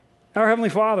Our Heavenly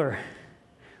Father,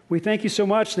 we thank you so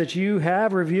much that you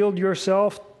have revealed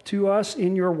yourself to us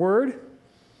in your word,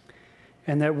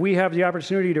 and that we have the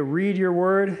opportunity to read your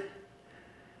word,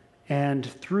 and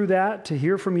through that to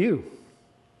hear from you.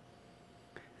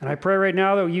 And I pray right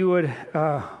now that you would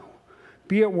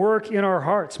be at work in our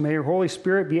hearts. May your Holy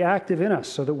Spirit be active in us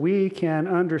so that we can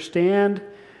understand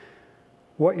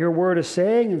what your word is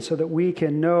saying and so that we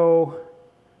can know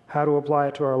how to apply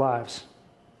it to our lives.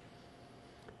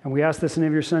 And we ask this in the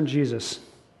name of your Son, Jesus.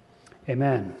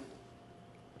 Amen.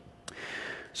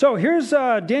 So here's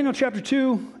Daniel chapter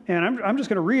 2, and I'm just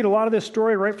going to read a lot of this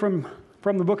story right from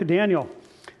the book of Daniel.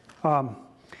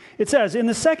 It says, "In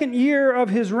the second year of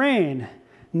his reign,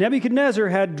 Nebuchadnezzar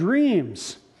had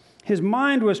dreams. His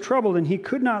mind was troubled, and he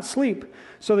could not sleep.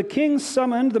 So the king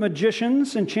summoned the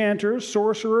magicians, enchanters,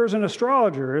 sorcerers, and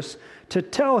astrologers to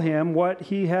tell him what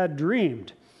he had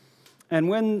dreamed. And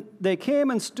when they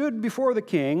came and stood before the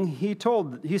king, he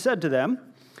said to them,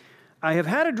 'I have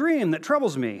had a dream that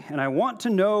troubles me, and I want to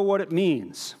know what it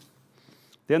means.'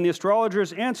 Then the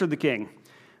astrologers answered the king,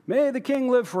 'May the king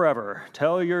live forever.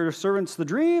 Tell your servants the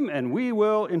dream, and we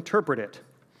will interpret it.'"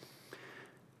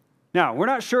 Now, we're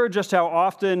not sure just how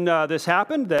often this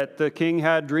happened, that the king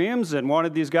had dreams and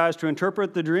wanted these guys to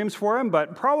interpret the dreams for him,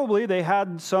 but probably they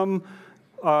had some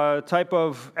type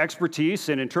of expertise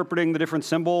in interpreting the different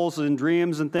symbols and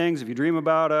dreams and things. If you dream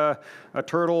about a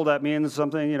turtle, that means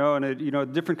something,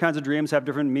 and different kinds of dreams have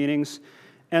different meanings.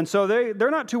 And so they're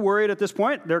not too worried at this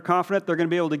point. They're confident they're going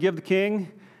to be able to give the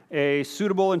king a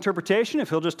suitable interpretation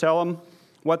if he'll just tell them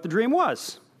what the dream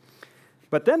was.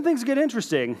 But then things get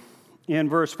interesting in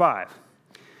verse 5.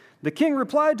 "The king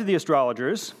replied to the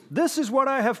astrologers, 'This is what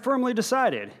I have firmly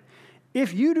decided.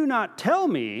 If you do not tell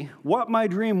me what my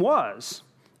dream was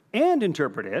and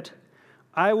interpret it,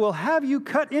 I will have you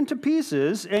cut into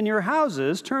pieces and your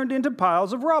houses turned into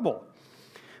piles of rubble.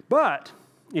 But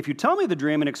if you tell me the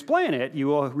dream and explain it, you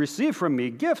will receive from me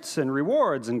gifts and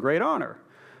rewards and great honor.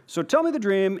 So tell me the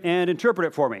dream and interpret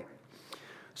it for me.'"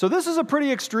 So this is a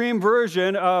pretty extreme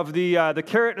version of the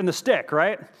carrot and the stick,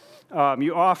 right?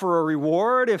 You offer a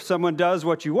reward if someone does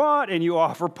what you want, and you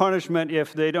offer punishment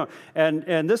if they don't.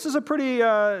 And this is a pretty,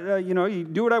 you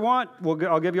do what I want,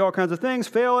 I'll give you all kinds of things,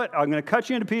 fail it, I'm going to cut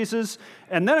you into pieces,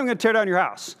 and then I'm going to tear down your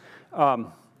house.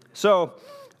 So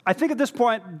I think at this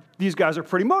point, these guys are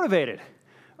pretty motivated,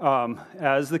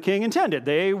 as the king intended.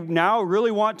 They now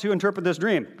really want to interpret this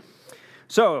dream.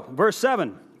 So, verse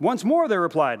 7, "Once more they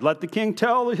replied, 'Let the king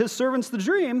tell his servants the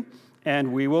dream,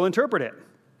 and we will interpret it.'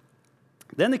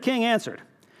 Then the king answered,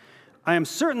 'I am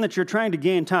certain that you're trying to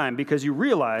gain time because you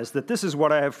realize that this is what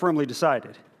I have firmly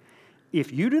decided.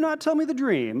 If you do not tell me the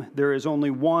dream, there is only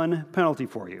one penalty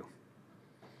for you.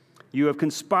 You have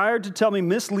conspired to tell me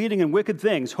misleading and wicked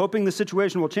things, hoping the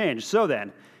situation will change. So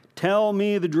then, tell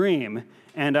me the dream,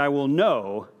 and I will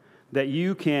know that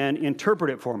you can interpret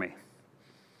it for me.'"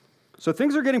 So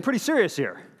things are getting pretty serious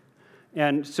here.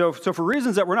 And so for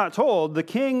reasons that we're not told, the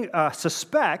king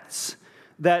suspects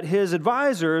that his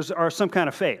advisors are some kind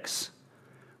of fakes,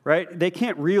 right? They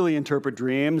can't really interpret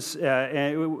dreams,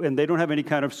 and they don't have any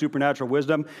kind of supernatural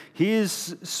wisdom.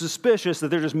 He's suspicious that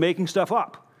they're just making stuff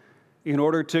up in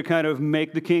order to kind of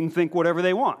make the king think whatever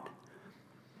they want.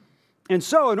 And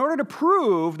so in order to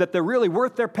prove that they're really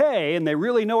worth their pay and they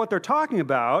really know what they're talking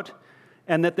about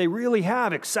and that they really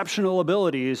have exceptional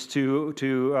abilities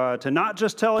to not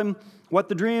just tell him what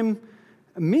the dream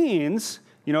means,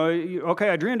 okay,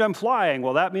 I dreamed I'm flying.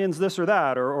 Well, that means this or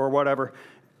that or whatever.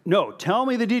 No, tell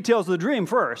me the details of the dream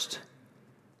first,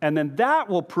 and then that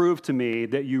will prove to me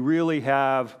that you really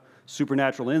have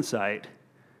supernatural insight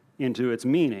into its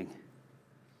meaning.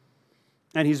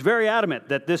 And he's very adamant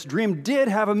that this dream did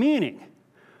have a meaning,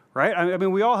 right? I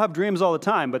mean, we all have dreams all the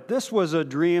time, but this was a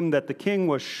dream that the king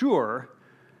was sure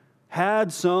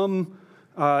had some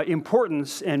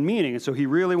importance and meaning, and so he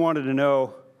really wanted to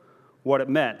know what it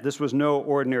meant. This was no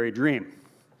ordinary dream.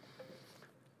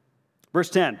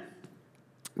 Verse 10,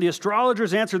 "The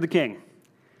astrologers answered the king,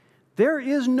 'There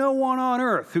is no one on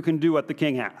earth who can do what the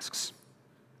king asks.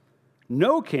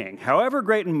 No king, however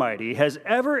great and mighty, has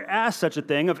ever asked such a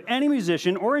thing of any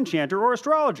musician or enchanter or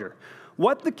astrologer.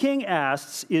 What the king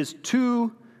asks is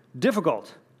too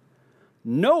difficult.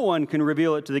 No one can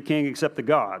reveal it to the king except the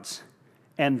gods,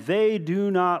 and they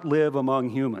do not live among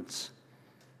humans.'"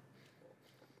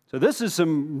 So this is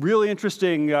some really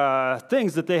interesting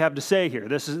things that they have to say here.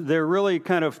 They're really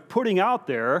kind of putting out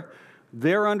there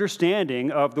their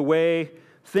understanding of the way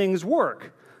things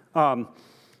work.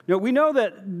 We know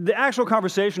that the actual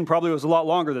conversation probably was a lot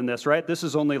longer than this, right? This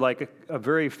is only like a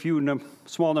very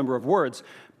small number of words.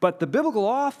 But the biblical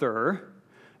author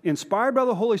inspired by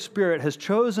the Holy Spirit, has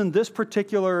chosen this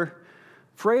particular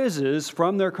phrases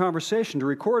from their conversation to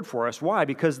record for us. Why?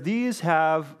 Because these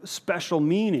have special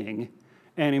meaning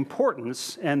and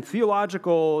importance and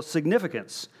theological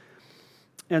significance.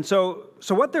 And so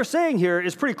what they're saying here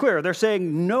is pretty clear. They're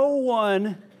saying no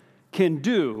one can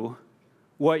do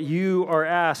what you are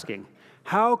asking.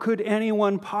 How could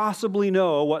anyone possibly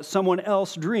know what someone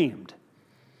else dreamed?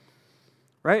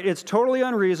 Right? It's totally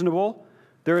unreasonable.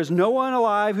 There is no one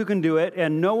alive who can do it,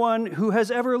 and no one who has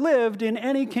ever lived in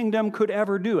any kingdom could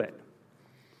ever do it.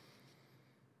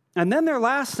 And then their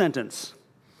last sentence,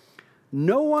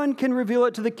 no one can reveal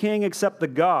it to the king except the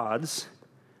gods,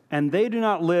 and they do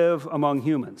not live among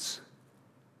humans.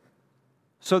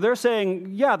 So they're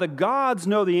saying, yeah, the gods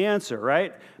know the answer,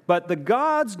 right? But the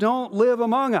gods don't live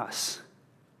among us.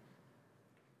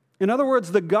 In other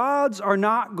words, the gods are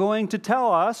not going to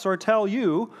tell us or tell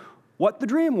you what the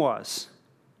dream was,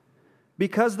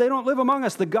 because they don't live among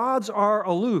us. The gods are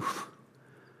aloof,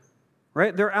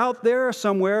 right? They're out there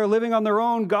somewhere living on their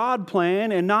own God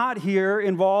plane and not here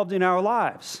involved in our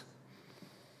lives.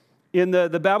 In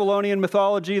the Babylonian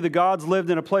mythology, the gods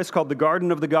lived in a place called the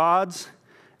Garden of the Gods,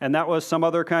 and that was some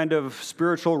other kind of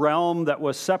spiritual realm that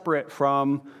was separate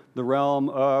from the realm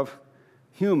of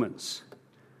humans.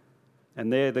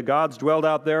 And the gods dwelled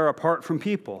out there apart from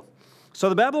people. So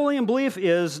the Babylonian belief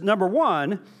is, number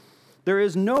one, there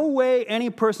is no way any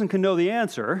person can know the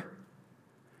answer.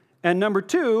 And number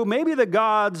two, maybe the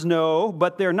gods know,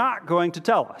 but they're not going to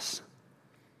tell us.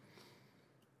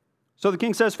 So the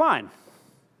king says, fine,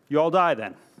 you all die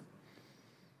then.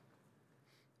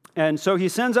 And so he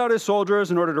sends out his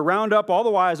soldiers in order to round up all the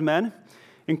wise men,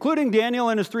 including Daniel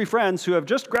and his 3 friends who have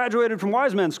just graduated from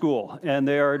wise men school. And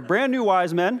they are brand new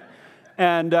wise men.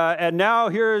 And now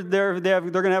here they're going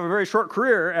to have a very short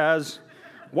career as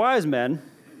wise men.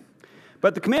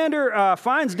 But the commander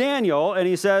finds Daniel, and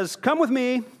he says, come with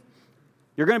me,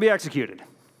 you're going to be executed.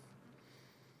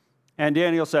 And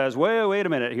Daniel says, wait a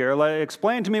minute here,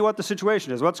 explain to me what the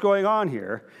situation is, what's going on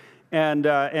here. And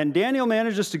Daniel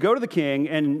manages to go to the king,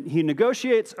 and he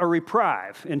negotiates a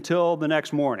reprieve until the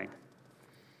next morning.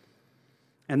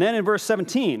 And then in verse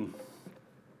 17,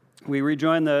 we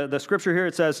rejoin the scripture here.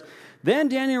 It says, then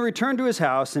Daniel returned to his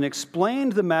house and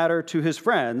explained the matter to his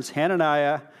friends,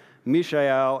 Hananiah,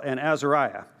 Mishael, and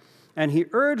Azariah. And he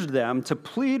urged them to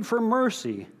plead for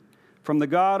mercy from the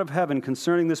God of heaven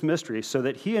concerning this mystery, so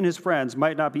that he and his friends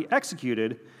might not be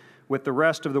executed with the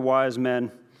rest of the wise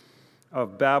men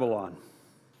of Babylon.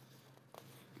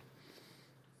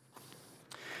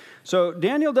 So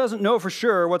Daniel doesn't know for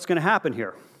sure what's going to happen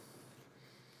here.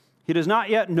 He does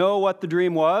not yet know what the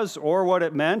dream was or what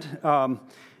it meant.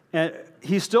 And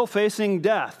he's still facing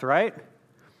death, right?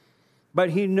 But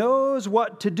he knows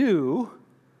what to do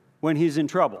when he's in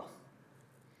trouble.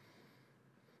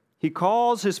 He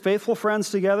calls his faithful friends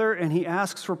together and he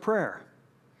asks for prayer.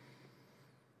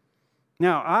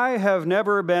 Now, I have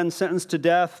never been sentenced to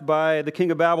death by the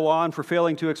king of Babylon for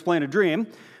failing to explain a dream,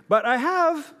 but I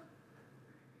have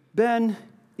been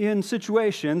in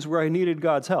situations where I needed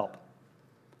God's help.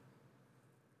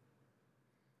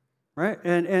 Right?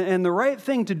 And the right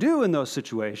thing to do in those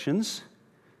situations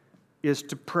is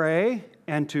to pray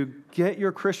and to get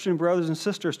your Christian brothers and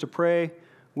sisters to pray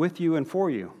with you and for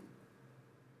you.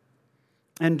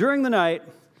 And during the night,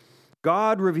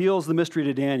 God reveals the mystery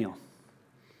to Daniel.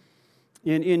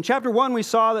 In chapter 1, we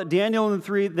saw that Daniel and the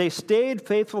 3, they stayed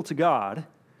faithful to God,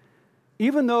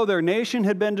 even though their nation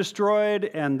had been destroyed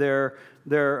and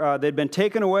they'd been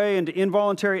taken away into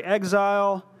involuntary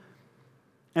exile.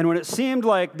 And when it seemed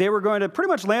like they were going to pretty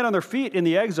much land on their feet in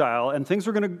the exile and things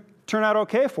were going to turn out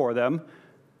okay for them,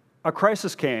 a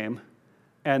crisis came,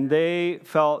 and they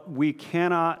felt we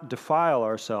cannot defile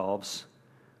ourselves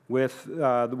with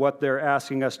what they're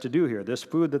asking us to do here. This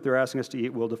food that they're asking us to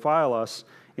eat will defile us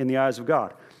in the eyes of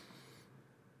God.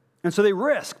 And so they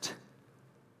risked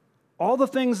all the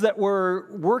things that were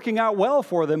working out well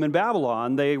for them in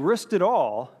Babylon. They risked it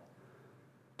all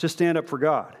to stand up for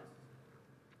God.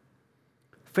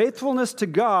 Faithfulness to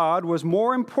God was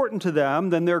more important to them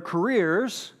than their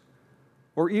careers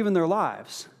or even their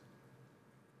lives.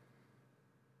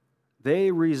 They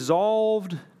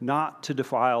resolved not to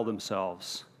defile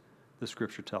themselves, the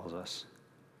scripture tells us.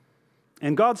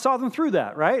 And God saw them through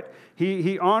that, right?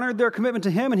 He honored their commitment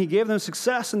to him, and he gave them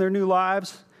success in their new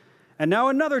lives. And now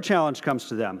another challenge comes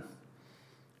to them.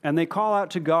 And they call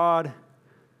out to God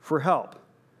for help.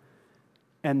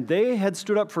 And they had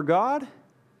stood up for God,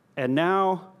 and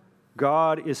now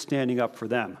God is standing up for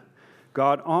them.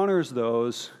 God honors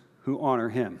those who honor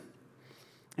him.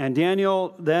 And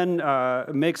Daniel then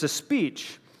makes a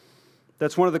speech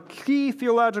That's one of the key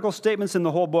theological statements in the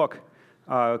whole book.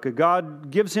 God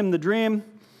gives him the dream,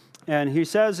 and he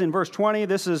says in verse 20,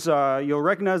 this is, you'll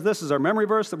recognize this is our memory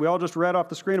verse that we all just read off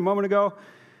the screen a moment ago.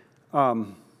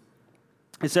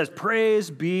 It says, "Praise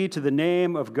be to the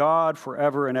name of God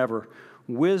forever and ever.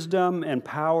 Wisdom and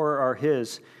power are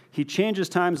his. He changes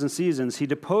times and seasons. He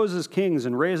deposes kings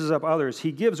and raises up others.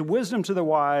 He gives wisdom to the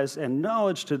wise and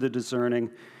knowledge to the discerning.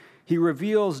 He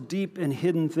reveals deep and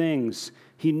hidden things.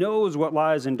 He knows what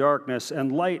lies in darkness,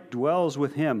 and light dwells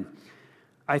with him.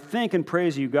 I thank and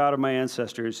praise you, God of my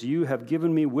ancestors. You have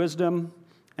given me wisdom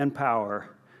and power.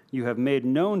 You have made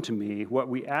known to me what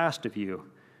we asked of you.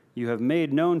 You have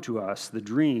made known to us the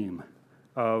dream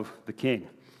of the king."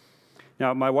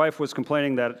 Now, my wife was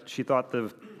complaining that she thought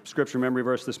the scripture memory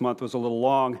verse this month was a little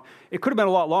long. It could have been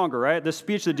a lot longer, right? This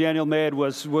speech that Daniel made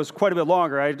was quite a bit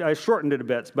longer. I shortened it a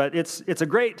bit, but it's a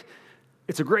great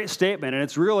statement, and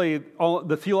it's really all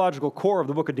the theological core of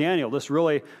the book of Daniel. This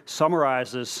really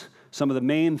summarizes some of the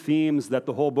main themes that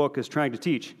the whole book is trying to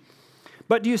teach.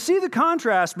 But do you see the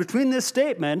contrast between this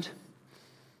statement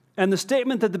and the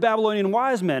statement that the Babylonian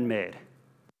wise men made?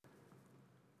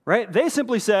 Right? They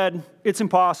simply said, it's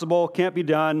impossible, can't be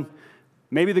done.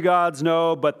 Maybe the gods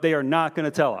know, but they are not going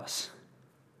to tell us.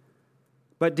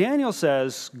 But Daniel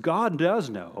says God does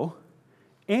know,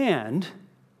 and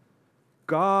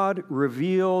God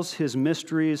reveals his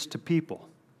mysteries to people.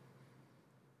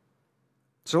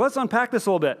 So let's unpack this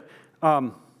a little bit.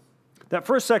 That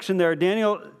first section there,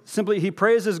 Daniel he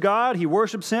praises God, he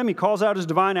worships him, he calls out his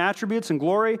divine attributes and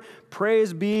glory.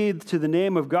 Praise be to the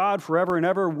name of God forever and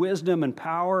ever. Wisdom and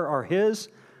power are his.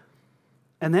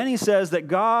 And then he says that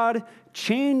God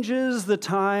changes the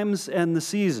times and the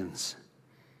seasons.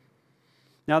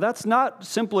 Now, that's not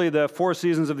simply the 4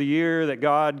 seasons of the year that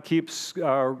God keeps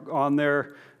on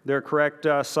their correct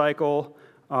cycle,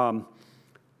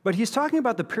 but he's talking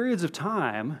about the periods of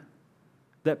time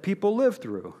that people live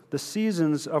through, the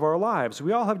seasons of our lives.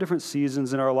 We all have different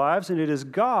seasons in our lives, and it is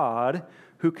God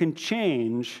who can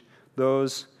change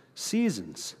those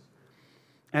seasons.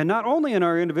 And not only in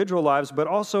our individual lives, but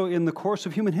also in the course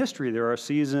of human history, there are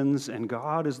seasons, and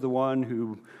God is the one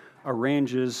who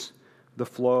arranges the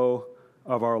flow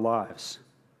of our lives.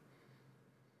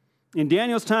 In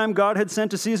Daniel's time, God had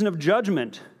sent a season of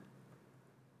judgment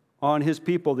on his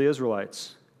people, the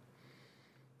Israelites.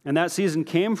 And that season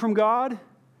came from God,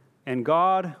 and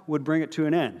God would bring it to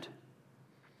an end.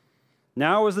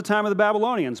 Now was the time of the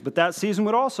Babylonians, but that season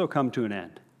would also come to an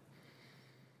end,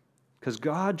 because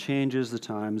God changes the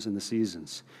times and the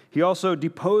seasons. He also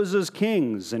deposes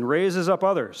kings and raises up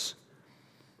others.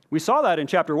 We saw that in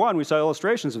chapter 1. We saw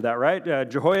illustrations of that, right?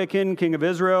 Jehoiakim, king of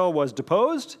Israel, was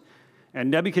deposed, and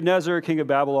Nebuchadnezzar, king of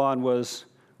Babylon, was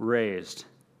raised.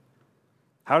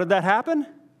 How did that happen?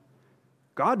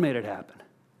 God made it happen.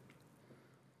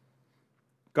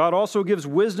 God also gives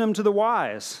wisdom to the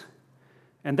wise.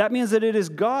 And that means that it is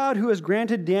God who has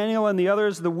granted Daniel and the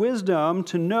others the wisdom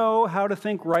to know how to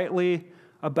think rightly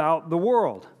about the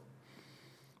world.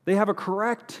 They have a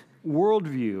correct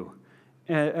worldview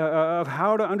of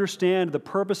how to understand the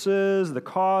purposes, the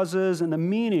causes, and the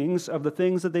meanings of the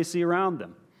things that they see around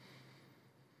them.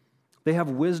 They have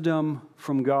wisdom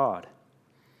from God.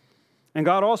 And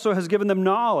God also has given them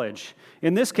knowledge.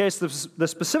 In this case, the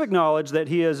specific knowledge that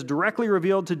he has directly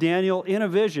revealed to Daniel in a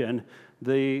vision,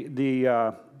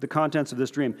 the contents of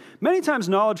this dream. Many times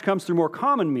knowledge comes through more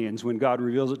common means when God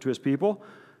reveals it to his people.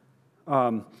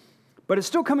 But it's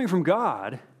still coming from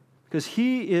God, because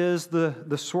he is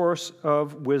the source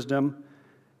of wisdom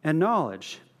and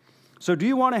knowledge. So do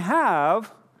you want to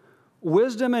have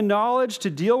wisdom and knowledge to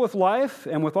deal with life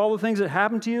and with all the things that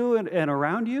happen to you and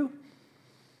around you?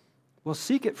 Well,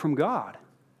 seek it from God.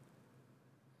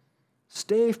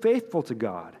 Stay faithful to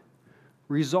God.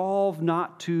 Resolve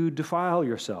not to defile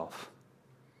yourself,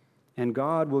 and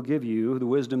God will give you the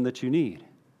wisdom that you need.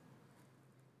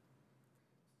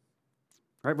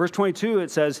 Right, verse 22, it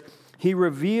says, he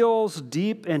reveals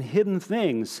deep and hidden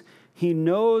things. He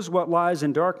knows what lies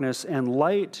in darkness, and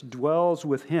light dwells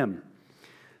with him.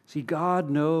 See,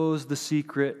 God knows the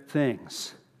secret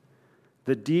things.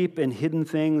 The deep and hidden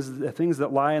things, the things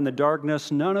that lie in the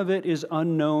darkness, none of it is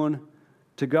unknown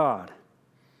to God.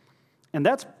 And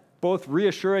that's both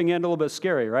reassuring and a little bit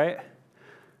scary, right?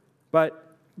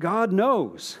 But God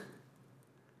knows.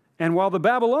 And while the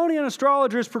Babylonian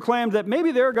astrologers proclaimed that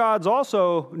maybe their gods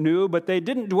also knew, but they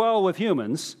didn't dwell with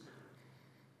humans,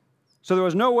 so there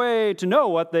was no way to know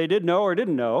what they did know or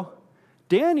didn't know,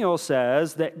 Daniel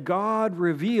says that God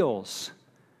reveals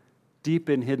deep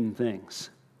and hidden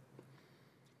things.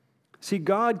 See,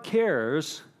 God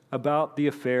cares about the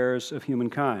affairs of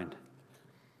humankind.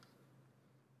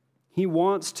 He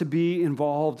wants to be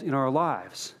involved in our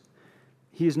lives.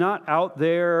 He's not out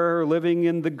there living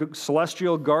in the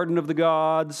celestial garden of the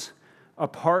gods,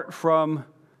 apart from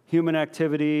human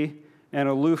activity and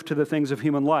aloof to the things of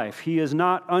human life. He is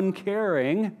not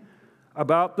uncaring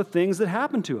about the things that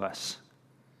happen to us.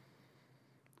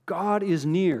 God is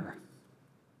near.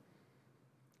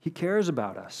 He cares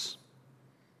about us.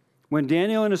 When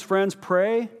Daniel and his friends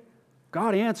pray,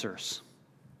 God answers.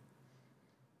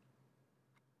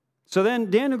 So then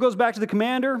Daniel goes back to the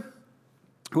commander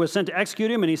who was sent to execute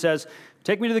him, and he says,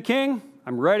 "Take me to the king.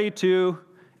 I'm ready to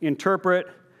interpret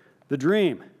the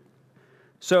dream."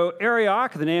 So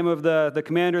Arioch, the name of the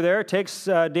commander there, takes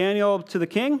Daniel to the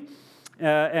king,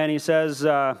 and he says,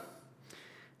 "I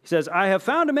have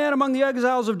found a man among the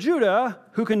exiles of Judah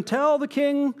who can tell the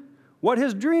king what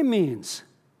his dream means."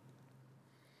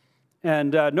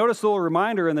 And notice the little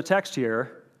reminder in the text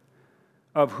here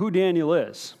of who Daniel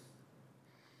is.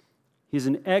 He's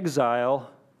an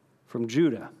exile from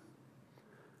Judah,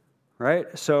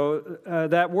 right? So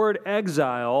that word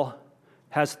exile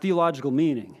has theological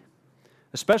meaning,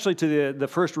 especially to the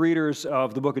first readers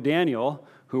of the book of Daniel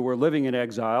who were living in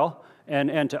exile,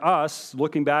 and to us,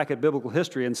 looking back at biblical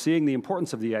history and seeing the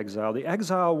importance of the exile. The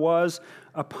exile was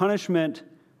a punishment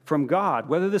from God.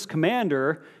 Whether this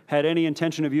commander had any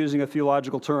intention of using a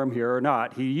theological term here or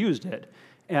not, he used it.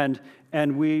 And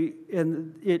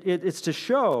it's to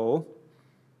show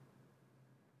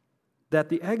that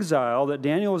the exile that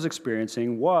Daniel was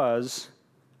experiencing was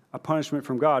a punishment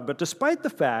from God. But despite the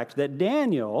fact that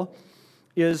Daniel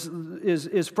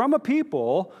is from a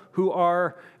people who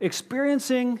are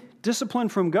experiencing discipline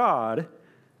from God,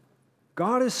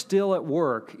 God is still at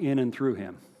work in and through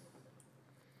him.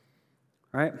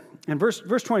 Right? And verse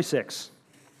 26.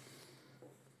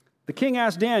 The king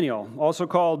asked Daniel, also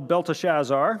called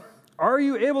Belteshazzar, "Are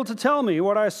you able to tell me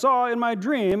what I saw in my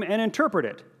dream and interpret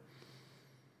it?"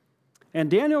 And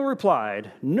Daniel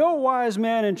replied, "No wise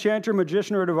man, enchanter,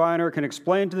 magician, or diviner can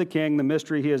explain to the king the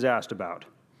mystery he has asked about."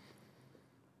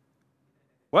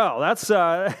 Well, that's,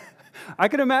 I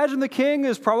can imagine the king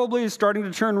is probably starting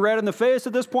to turn red in the face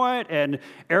at this point, and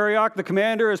Arioch, the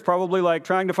commander, is probably like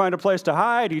trying to find a place to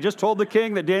hide. He just told the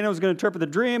king that Daniel was going to interpret the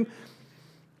dream.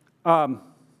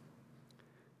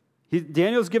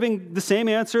 Daniel's giving the same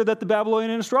answer that the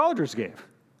Babylonian astrologers gave.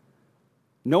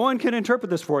 "No one can interpret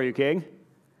this for you, king."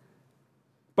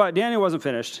 But Daniel wasn't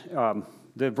finished.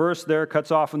 The verse there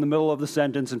cuts off in the middle of the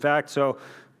sentence, in fact. So,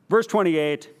 verse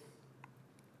 28,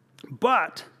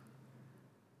 "But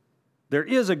there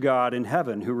is a God in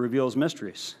heaven who reveals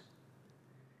mysteries.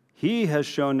 He has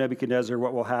shown Nebuchadnezzar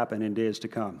what will happen in days to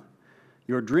come.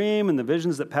 Your dream and the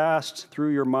visions that passed through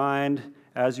your mind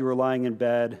as you were lying in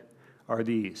bed are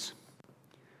these."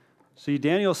 See,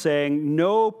 Daniel's saying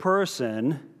no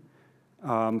person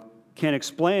can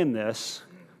explain this,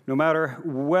 no matter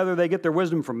whether they get their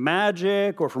wisdom from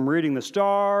magic or from reading the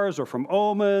stars or from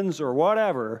omens or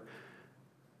whatever.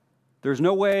 There's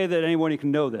no way that anyone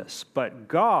can know this. But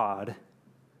God,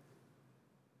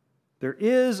 there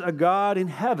is a God in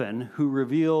heaven who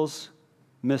reveals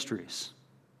mysteries.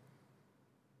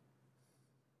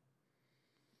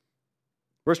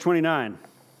 Verse 29.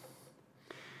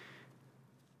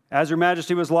 "As your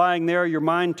majesty was lying there, your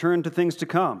mind turned to things to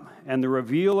come, and the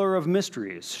revealer of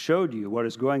mysteries showed you what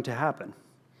is going to happen."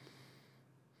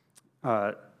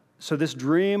 So this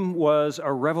dream was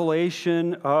a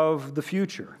revelation of the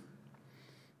future.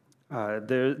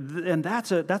 And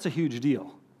that's a huge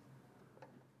deal,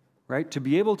 right? To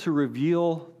be able to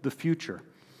reveal the future.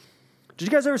 Did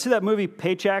you guys ever see that movie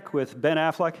Paycheck with Ben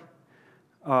Affleck?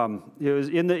 It was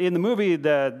in the movie,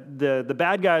 the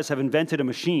bad guys have invented a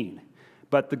machine,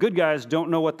 but the good guys don't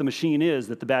know what the machine is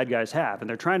that the bad guys have, and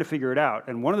they're trying to figure it out.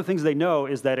 And one of the things they know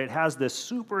is that it has this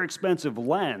super expensive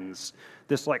lens,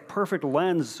 this like perfect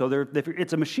lens, so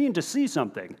it's a machine to see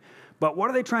something. But what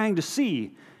are they trying to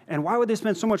see? And why would they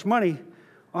spend so much money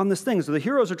on this thing? So the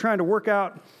heroes are trying to work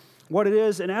out what it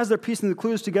is, and as they're piecing the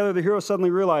clues together, the hero suddenly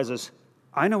realizes,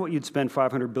 I know what you'd spend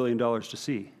 $500 billion to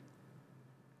see.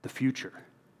 The future.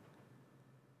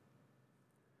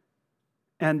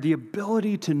 And the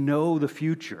ability to know the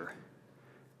future,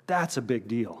 that's a big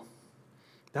deal.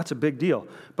 That's a big deal.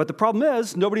 But the problem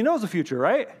is, nobody knows the future,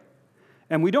 right?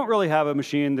 And we don't really have a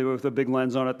machine with a big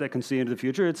lens on it that can see into the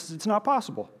future. It's not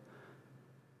possible.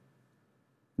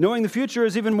 Knowing the future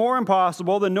is even more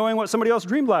impossible than knowing what somebody else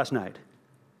dreamed last night.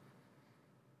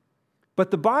 But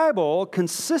the Bible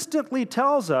consistently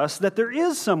tells us that there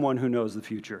is someone who knows the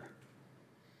future,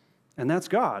 and that's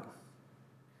God.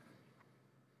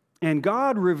 And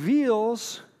God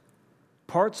reveals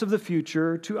parts of the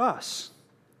future to us.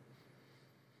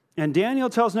 And Daniel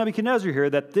tells Nebuchadnezzar here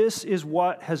that this is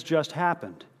what has just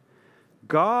happened.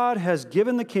 God has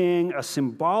given the king a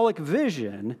symbolic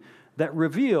vision that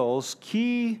reveals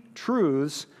key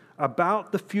truths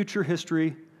about the future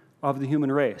history of the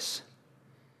human race.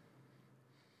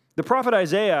 The prophet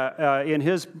Isaiah, in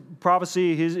his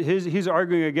prophecy, he's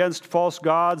arguing against false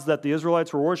gods that the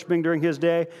Israelites were worshiping during his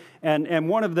day. And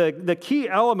one of the key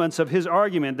elements of his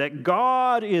argument that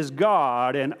God is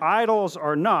God and idols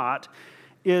are not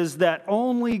is that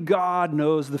only God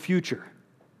knows the future.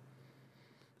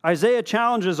 Isaiah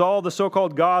challenges all the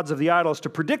so-called gods of the idols to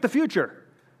predict the future,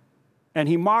 and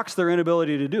he mocks their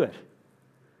inability to do it.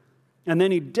 And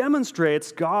then he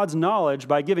demonstrates God's knowledge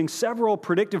by giving several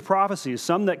predictive prophecies,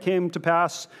 some that came to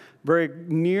pass very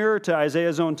near to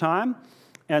Isaiah's own time,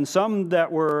 and some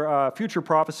that were future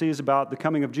prophecies about the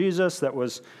coming of Jesus that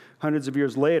was hundreds of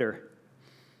years later.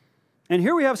 And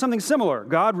here we have something similar.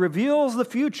 God reveals the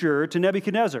future to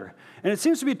Nebuchadnezzar. And it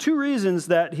seems to be two reasons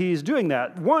that he's doing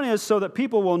that. One is so that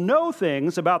people will know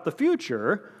things about the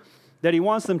future that he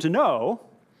wants them to know,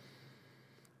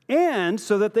 and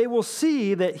so that they will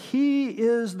see that he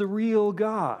is the real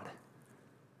God.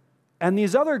 And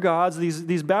these other gods,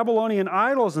 these Babylonian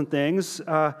idols and things,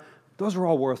 those are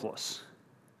all worthless.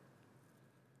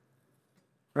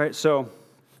 Right, so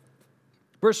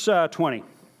verse 20.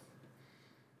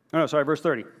 Verse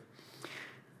 30.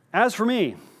 As for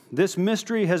me, this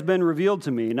mystery has been revealed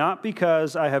to me, not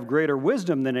because I have greater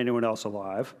wisdom than anyone else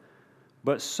alive,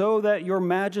 but so that your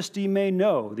majesty may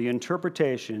know the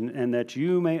interpretation and that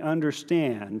you may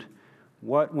understand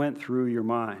what went through your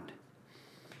mind.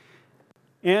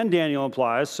 And Daniel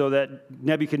implies so that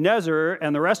Nebuchadnezzar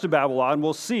and the rest of Babylon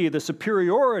will see the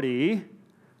superiority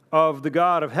of the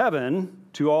God of heaven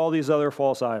to all these other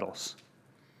false idols.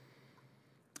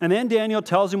 And then Daniel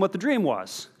tells him what the dream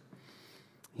was.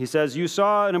 He says, you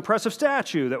saw an impressive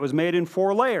statue that was made in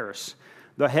 4 layers.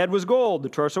 The head was gold, the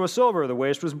torso was silver, the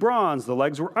waist was bronze, the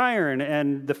legs were iron,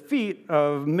 and the feet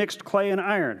of mixed clay and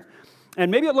iron. And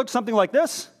maybe it looked something like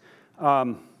this.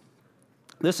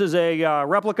 This is a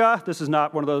replica. This is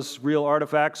not one of those real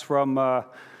artifacts from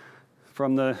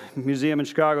the museum in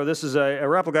Chicago. This is a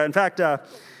replica. In fact,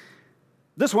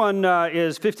 this one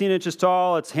is 15 inches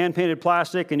tall. It's hand-painted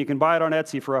plastic, and you can buy it on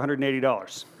Etsy for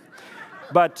 $180.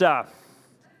 But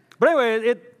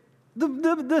anyway,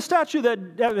 the statue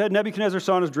that Nebuchadnezzar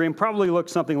saw in his dream probably looked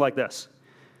something like this.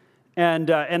 And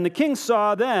the king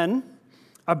saw then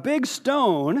a big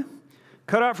stone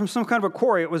cut out from some kind of a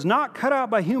quarry. It was not cut out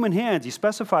by human hands. He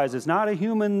specifies it's not a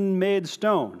human-made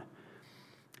stone.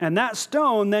 And that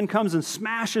stone then comes and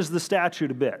smashes the statue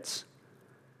to bits.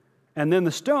 And then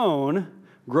the stone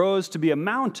grows to be a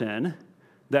mountain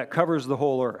that covers the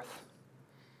whole earth.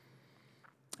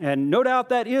 And no doubt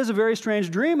that is a very strange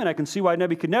dream, and I can see why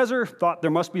Nebuchadnezzar thought there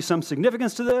must be some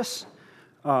significance to this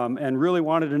and really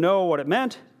wanted to know what it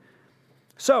meant.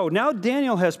 So now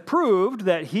Daniel has proved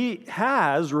that he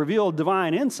has revealed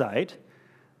divine insight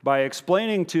by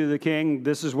explaining to the king,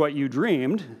 this is what you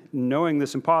dreamed, knowing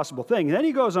this impossible thing. And then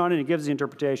he goes on and he gives the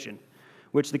interpretation,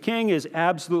 which the king is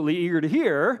absolutely eager to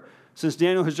hear, since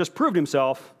Daniel has just proved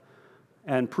himself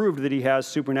and proved that he has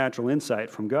supernatural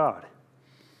insight from God.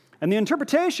 And the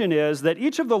interpretation is that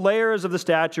each of the layers of the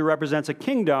statue represents a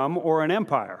kingdom or an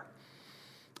empire.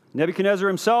 Nebuchadnezzar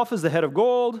himself is the head of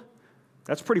gold.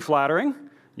 That's pretty flattering.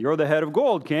 You're the head of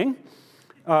gold, king.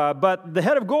 But the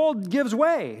head of gold gives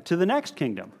way to the next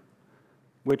kingdom,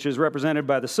 which is represented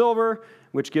by the silver,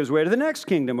 which gives way to the next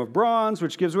kingdom of bronze,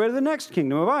 which gives way to the next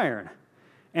kingdom of iron.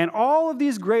 And all of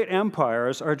these great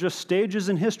empires are just stages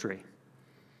in history.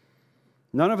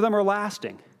 None of them are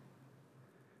lasting.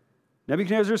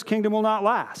 Nebuchadnezzar's kingdom will not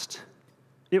last.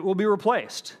 It will be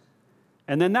replaced.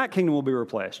 And then that kingdom will be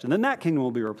replaced. And then that kingdom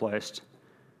will be replaced.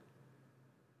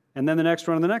 And then the next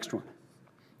one and the next one.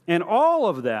 And all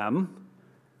of them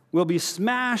will be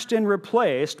smashed and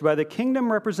replaced by the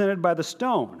kingdom represented by the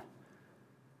stone,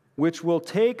 which will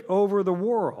take over the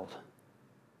world.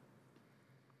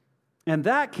 And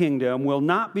that kingdom will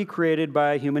not be created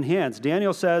by human hands.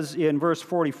 Daniel says in verse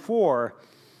 44,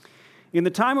 in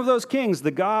the time of those kings,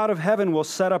 the God of heaven will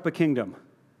set up a kingdom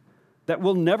that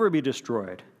will never be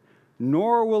destroyed,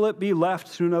 nor will it be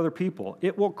left to another people.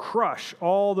 It will crush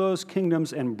all those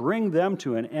kingdoms and bring them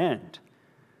to an end,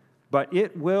 but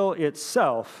it will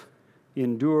itself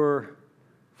endure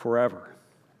forever.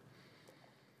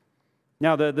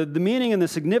 Now, the meaning and the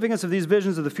significance of these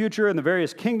visions of the future and the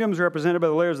various kingdoms represented by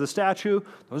the layers of the statue,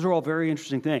 those are all very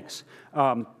interesting things.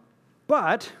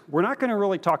 But we're not going to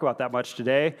really talk about that much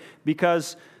today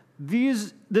because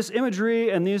this imagery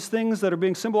and these things that are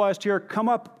being symbolized here come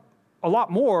up a lot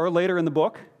more later in the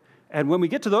book And when we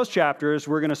get to those chapters,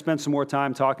 we're going to spend some more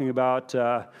time talking about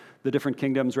the different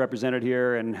kingdoms represented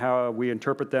here and how we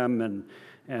interpret them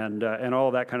and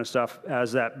all that kind of stuff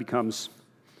as that becomes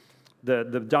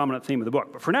the dominant theme of the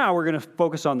book. But for now, we're going to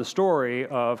focus on the story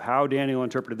of how Daniel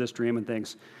interpreted this dream and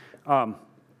things.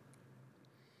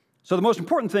 So the most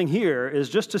important thing here is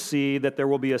just to see that there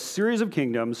will be a series of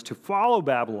kingdoms to follow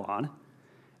Babylon,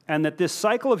 and that this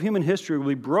cycle of human history will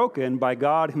be broken by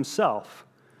God himself,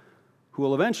 who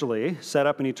will eventually set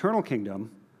up an eternal kingdom,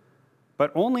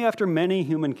 but only after many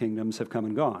human kingdoms have come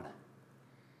and gone.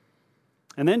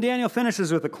 And then Daniel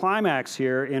finishes with a climax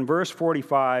here. In verse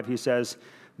 45, he says,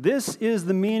 "This is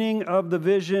the meaning of the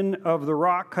vision of the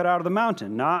rock cut out of the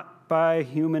mountain, not by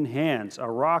human hands, a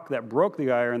rock that broke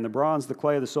the iron, the bronze, the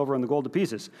clay, the silver, and the gold to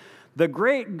pieces. The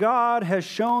great God has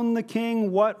shown the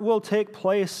king what will take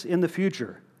place in the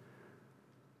future.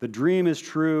 The dream is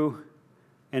true,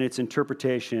 and its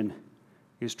interpretation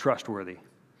is trustworthy."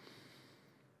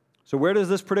 So where does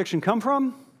this prediction come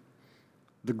from?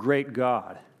 The great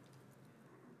God,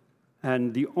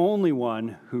 and the only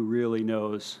one who really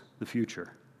knows the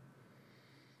future.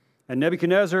 And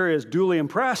Nebuchadnezzar is duly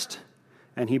impressed,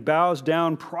 and he bows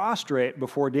down prostrate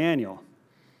before Daniel.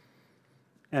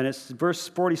 And it's verse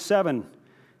 47.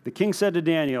 The king said to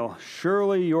Daniel,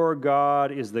 "Surely your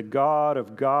God is the God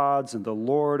of gods and the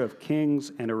Lord of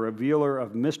kings and a revealer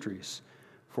of mysteries,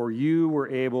 for you were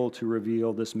able to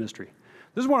reveal this mystery."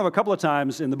 This is one of a couple of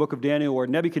times in the book of Daniel where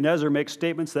Nebuchadnezzar makes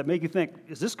statements that make you think,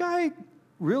 is this guy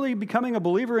really becoming a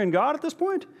believer in God at this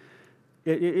point?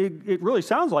 It really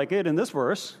sounds like it in this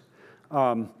verse.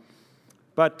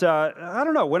 But I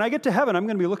don't know. When I get to heaven, I'm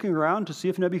going to be looking around to see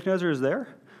if Nebuchadnezzar is there.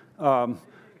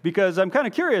 Because I'm kind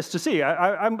of curious to see.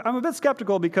 I'm a bit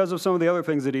skeptical because of some of the other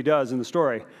things that he does in the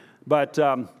story. But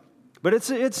it's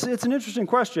an interesting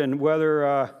question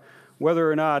whether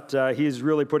or not he's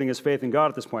really putting his faith in God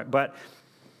at this point.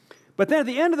 But then at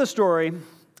the end of the story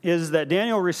is that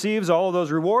Daniel receives all of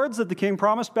those rewards that the king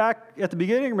promised back at the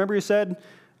beginning. Remember he said,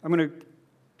 "I'm going to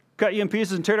cut you in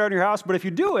pieces and tear down your house, but if you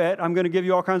do it, I'm going to give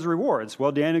you all kinds of rewards."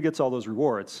 Well, Daniel gets all those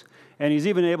rewards. And he's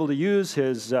even able to use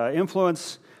his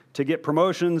influence to get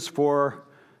promotions for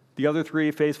the other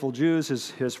three faithful Jews,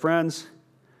 his friends.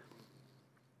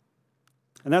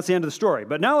 And that's the end of the story.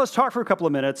 But now let's talk for a couple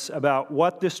of minutes about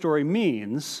what this story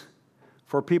means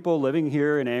for people living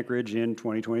here in Anchorage in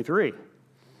 2023.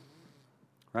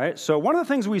 Right? So one of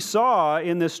the things we saw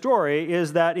in this story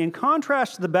is that in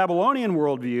contrast to the Babylonian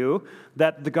worldview,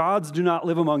 that the gods do not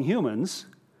live among humans,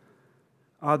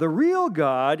 the real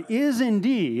God is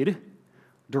indeed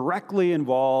directly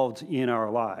involved in our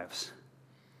lives.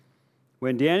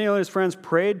 When Daniel and his friends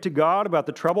prayed to God about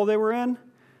the trouble they were in,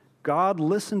 God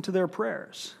listened to their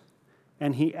prayers,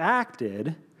 and he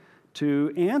acted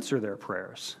to answer their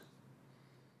prayers.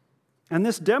 And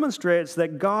this demonstrates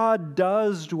that God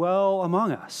does dwell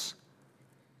among us.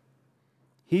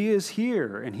 He is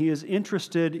here, and he is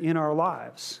interested in our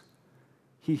lives.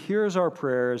 He hears our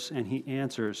prayers, and he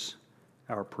answers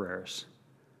our prayers.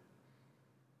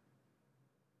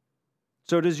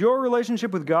 So does your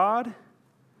relationship with God,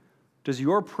 does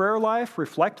your prayer life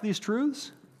reflect these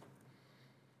truths?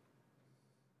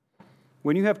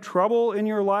 When you have trouble in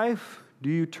your life, do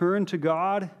you turn to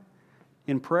God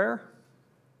in prayer?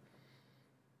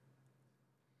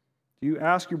 Do you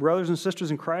ask your brothers and sisters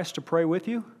in Christ to pray with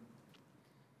you?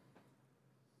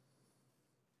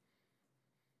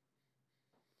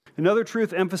 Another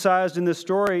truth emphasized in this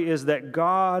story is that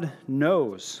God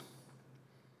knows.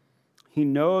 He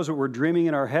knows what we're dreaming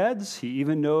in our heads. He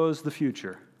even knows the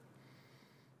future.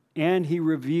 And he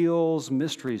reveals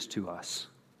mysteries to us.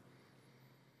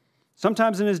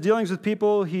 Sometimes in his dealings with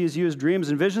people, he has used dreams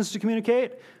and visions to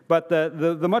communicate, but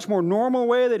the much more normal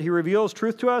way that he reveals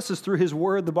truth to us is through his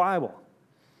word, the Bible.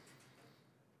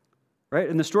 Right?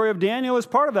 And the story of Daniel is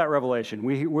part of that revelation.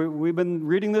 We've been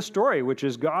reading this story, which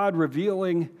is God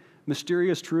revealing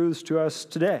mysterious truths to us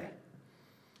today.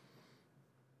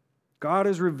 God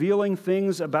is revealing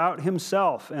things about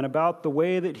himself and about the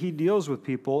way that he deals with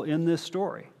people in this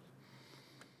story.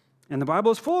 And the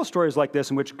Bible is full of stories like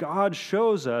this in which God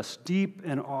shows us deep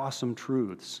and awesome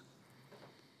truths.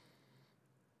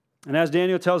 And as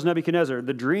Daniel tells Nebuchadnezzar,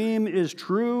 the dream is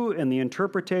true and the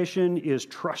interpretation is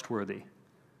trustworthy.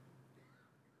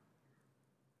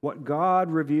 What God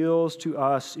reveals to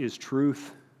us is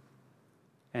truth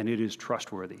and it is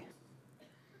trustworthy.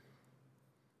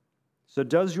 So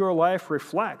does your life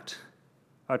reflect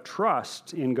a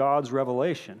trust in God's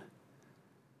revelation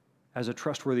as a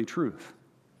trustworthy truth?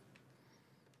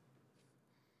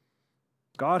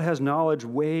 God has knowledge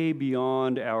way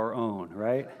beyond our own,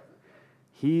 right?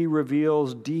 He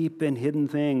reveals deep and hidden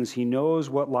things. He knows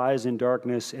what lies in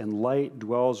darkness, and light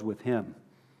dwells with him.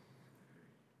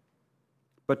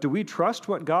 But do we trust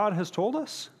what God has told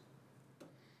us?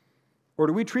 Or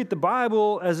do we treat the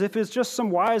Bible as if it's just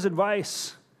some wise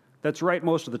advice that's right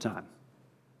most of the time?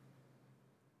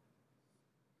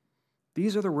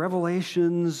 These are the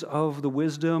revelations of the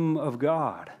wisdom of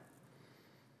God.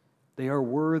 They are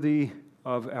worthy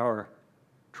of our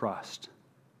trust,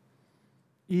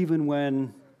 even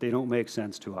when they don't make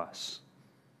sense to us.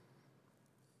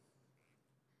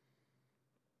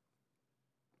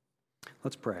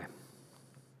 Let's pray.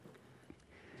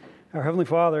 Our Heavenly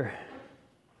Father,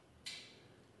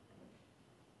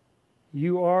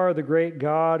 you are the great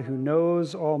God who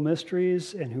knows all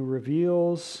mysteries and who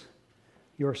reveals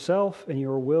yourself and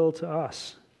your will to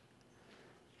us.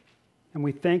 And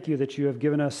we thank you that you have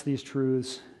given us these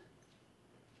truths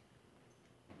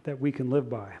that we can live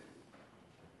by.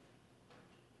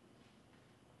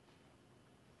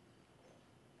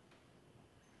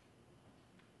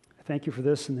 I thank you for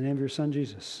this in the name of your Son,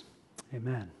 Jesus.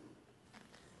 Amen.